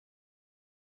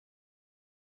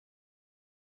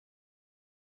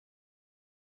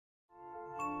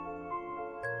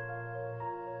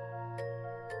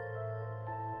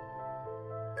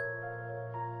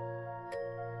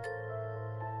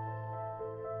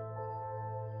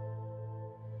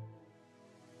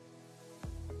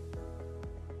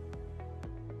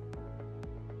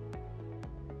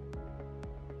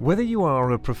Whether you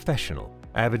are a professional,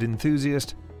 avid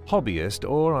enthusiast, hobbyist,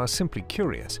 or are simply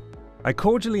curious, I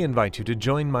cordially invite you to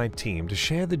join my team to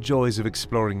share the joys of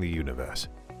exploring the universe.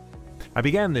 I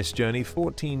began this journey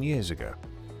 14 years ago.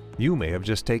 You may have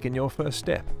just taken your first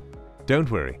step. Don't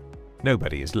worry,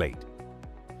 nobody is late.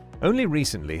 Only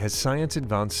recently has science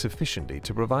advanced sufficiently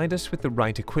to provide us with the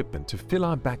right equipment to fill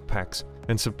our backpacks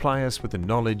and supply us with the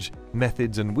knowledge,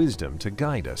 methods, and wisdom to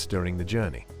guide us during the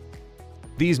journey.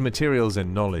 These materials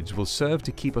and knowledge will serve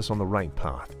to keep us on the right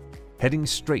path, heading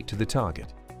straight to the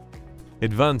target.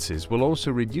 Advances will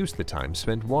also reduce the time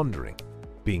spent wandering,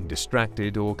 being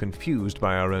distracted or confused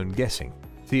by our own guessing,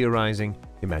 theorizing,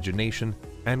 imagination,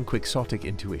 and quixotic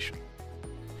intuition.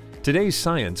 Today's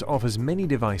science offers many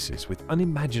devices with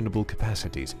unimaginable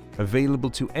capacities available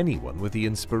to anyone with the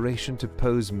inspiration to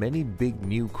pose many big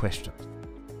new questions.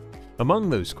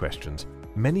 Among those questions,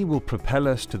 many will propel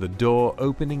us to the door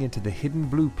opening into the hidden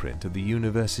blueprint of the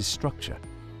universe's structure.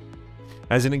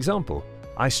 As an example,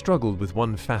 I struggled with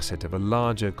one facet of a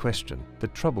larger question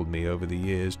that troubled me over the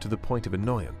years to the point of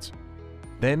annoyance.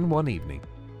 Then one evening,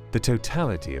 the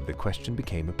totality of the question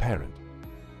became apparent.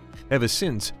 Ever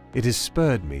since, it has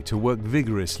spurred me to work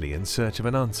vigorously in search of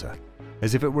an answer,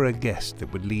 as if it were a guest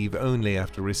that would leave only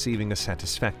after receiving a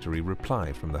satisfactory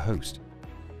reply from the host.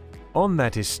 On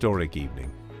that historic evening,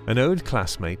 an old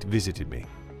classmate visited me.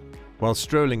 While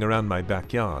strolling around my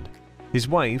backyard, his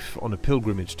wife, on a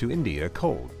pilgrimage to India,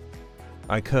 called.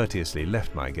 I courteously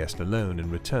left my guest alone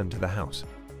and returned to the house.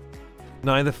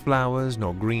 Neither flowers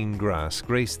nor green grass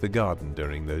graced the garden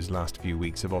during those last few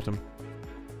weeks of autumn.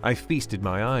 I feasted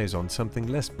my eyes on something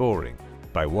less boring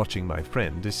by watching my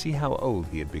friend to see how old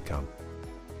he had become.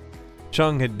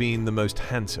 Chung had been the most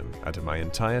handsome out of my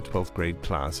entire 12th grade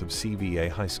class of CVA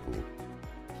high school.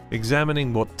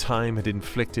 Examining what time had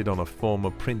inflicted on a former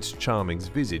Prince Charming's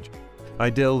visage, I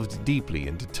delved deeply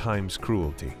into time's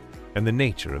cruelty and the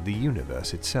nature of the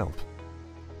universe itself.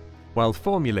 While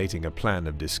formulating a plan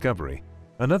of discovery,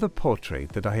 another portrait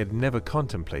that I had never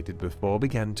contemplated before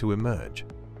began to emerge.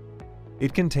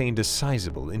 It contained a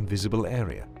sizable invisible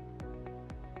area,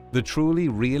 the truly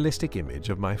realistic image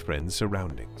of my friend's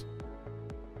surroundings.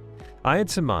 I had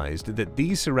surmised that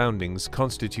these surroundings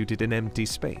constituted an empty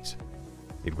space.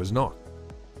 It was not.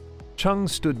 Chung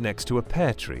stood next to a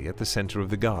pear tree at the center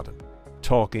of the garden,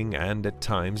 talking and at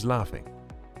times laughing.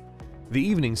 The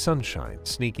evening sunshine,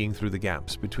 sneaking through the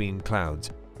gaps between clouds,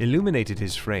 illuminated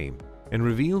his frame and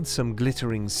revealed some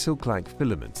glittering silk-like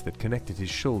filaments that connected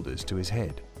his shoulders to his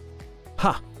head.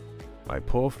 Ha! My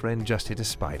poor friend just hit a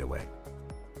spider web.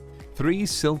 3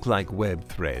 silk-like web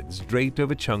threads draped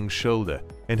over Chung's shoulder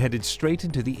and headed straight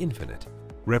into the infinite,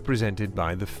 represented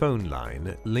by the phone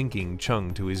line linking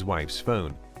Chung to his wife's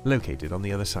phone, located on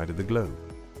the other side of the globe.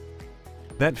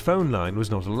 That phone line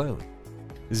was not alone.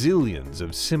 Zillions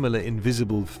of similar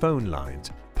invisible phone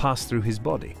lines passed through his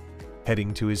body,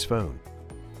 heading to his phone.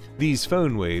 These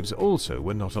phone waves also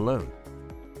were not alone.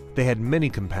 They had many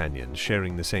companions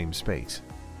sharing the same space.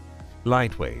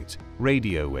 Light waves,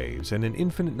 radio waves, and an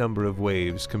infinite number of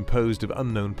waves composed of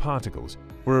unknown particles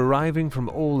were arriving from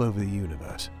all over the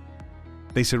universe.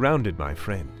 They surrounded my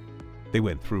friend. They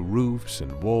went through roofs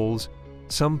and walls.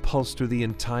 Some pulsed through the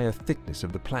entire thickness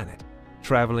of the planet,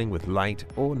 traveling with light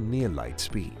or near-light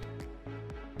speed.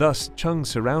 Thus, Chung's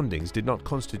surroundings did not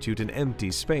constitute an empty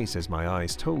space as my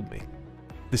eyes told me.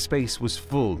 The space was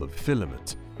full of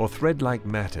filaments or thread-like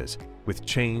matters with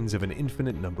chains of an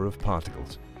infinite number of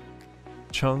particles.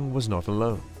 Chung was not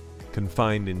alone,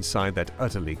 confined inside that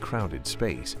utterly crowded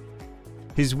space.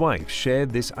 His wife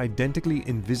shared this identically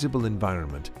invisible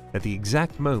environment at the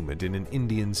exact moment in an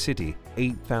Indian city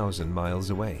 8,000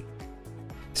 miles away.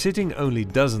 Sitting only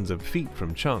dozens of feet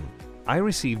from Chung, I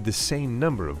received the same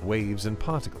number of waves and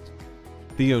particles.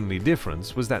 The only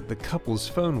difference was that the couple's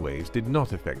phone waves did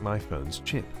not affect my phone's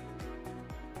chip.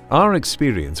 Our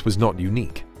experience was not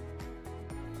unique.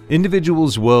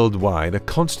 Individuals worldwide are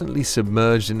constantly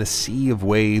submerged in a sea of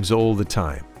waves all the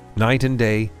time, night and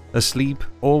day, asleep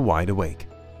or wide awake.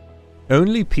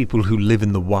 Only people who live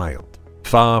in the wild,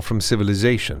 far from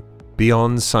civilization,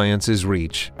 beyond science's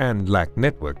reach, and lack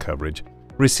network coverage,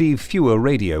 receive fewer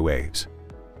radio waves.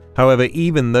 However,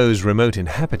 even those remote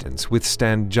inhabitants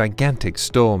withstand gigantic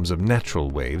storms of natural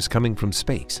waves coming from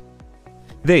space.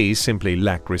 They simply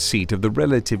lack receipt of the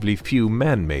relatively few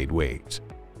man-made waves.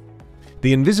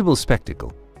 The invisible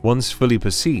spectacle, once fully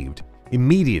perceived,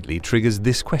 immediately triggers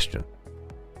this question.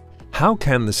 How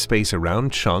can the space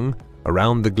around Chung,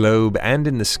 around the globe, and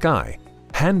in the sky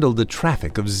handle the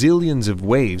traffic of zillions of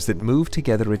waves that move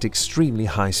together at extremely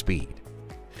high speed?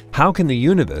 How can the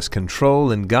universe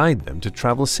control and guide them to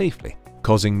travel safely,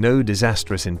 causing no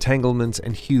disastrous entanglements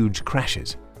and huge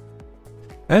crashes.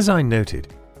 As I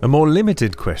noted, a more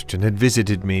limited question had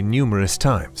visited me numerous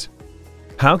times.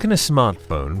 How can a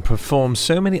smartphone perform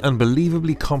so many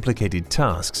unbelievably complicated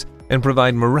tasks and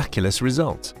provide miraculous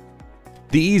results?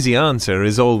 The easy answer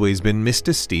has always been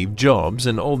Mr. Steve Jobs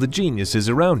and all the geniuses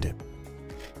around him.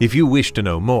 If you wish to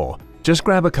know more, just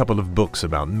grab a couple of books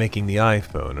about making the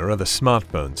iPhone or other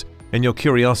smartphones, and your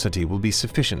curiosity will be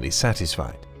sufficiently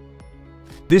satisfied.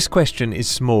 This question is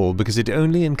small because it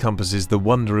only encompasses the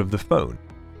wonder of the phone,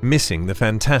 missing the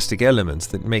fantastic elements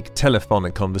that make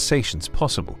telephonic conversations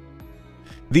possible.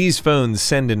 These phones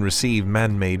send and receive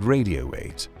man-made radio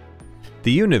waves.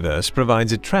 The universe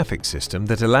provides a traffic system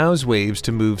that allows waves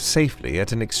to move safely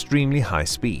at an extremely high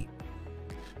speed.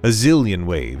 A zillion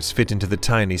waves fit into the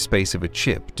tiny space of a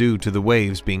chip due to the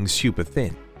waves being super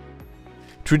thin.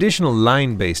 Traditional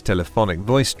line-based telephonic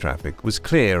voice traffic was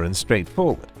clear and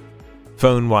straightforward.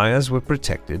 Phone wires were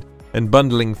protected, and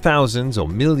bundling thousands or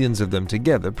millions of them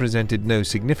together presented no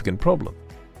significant problem.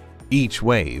 Each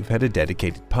wave had a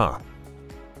dedicated path.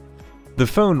 The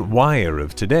phone wire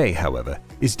of today, however,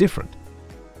 is different.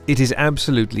 It is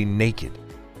absolutely naked.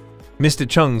 Mr.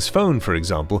 Chung's phone, for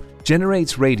example,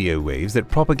 generates radio waves that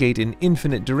propagate in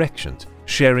infinite directions,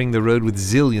 sharing the road with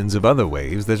zillions of other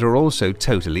waves that are also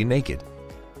totally naked.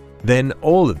 Then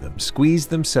all of them squeeze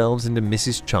themselves into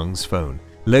Mrs. Chung's phone,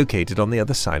 located on the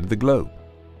other side of the globe.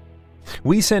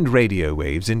 We send radio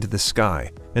waves into the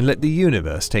sky and let the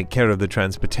universe take care of the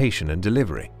transportation and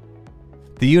delivery.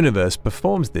 The universe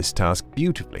performs this task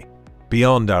beautifully,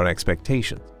 beyond our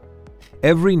expectations.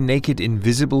 Every naked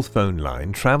invisible phone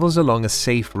line travels along a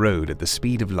safe road at the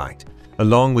speed of light,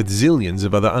 along with zillions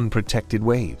of other unprotected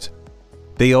waves.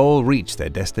 They all reach their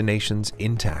destinations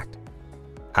intact.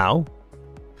 How?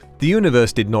 The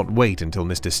universe did not wait until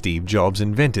Mr. Steve Jobs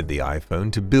invented the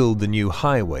iPhone to build the new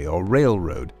highway or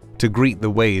railroad to greet the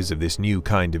waves of this new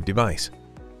kind of device.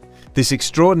 This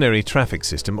extraordinary traffic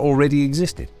system already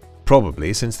existed,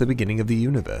 probably since the beginning of the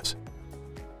universe.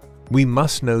 We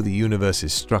must know the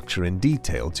universe's structure in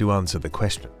detail to answer the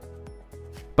question.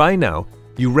 By now,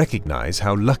 you recognize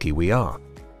how lucky we are.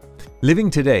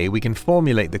 Living today, we can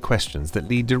formulate the questions that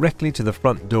lead directly to the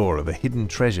front door of a hidden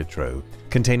treasure trove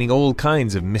containing all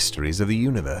kinds of mysteries of the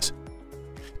universe.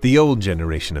 The old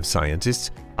generation of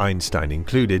scientists, Einstein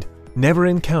included, never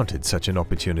encountered such an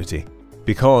opportunity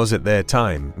because at their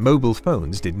time, mobile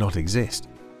phones did not exist.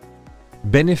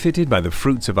 Benefited by the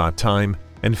fruits of our time,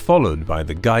 and followed by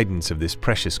the guidance of this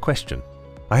precious question,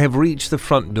 I have reached the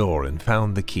front door and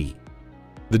found the key.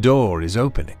 The door is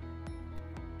opening.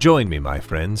 Join me, my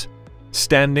friends.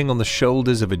 Standing on the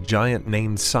shoulders of a giant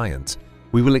named Science,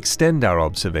 we will extend our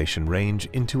observation range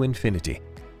into infinity,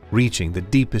 reaching the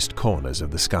deepest corners of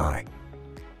the sky.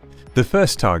 The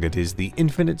first target is the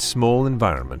infinite small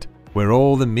environment where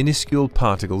all the minuscule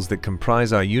particles that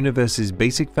comprise our universe's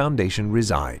basic foundation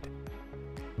reside.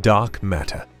 Dark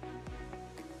matter.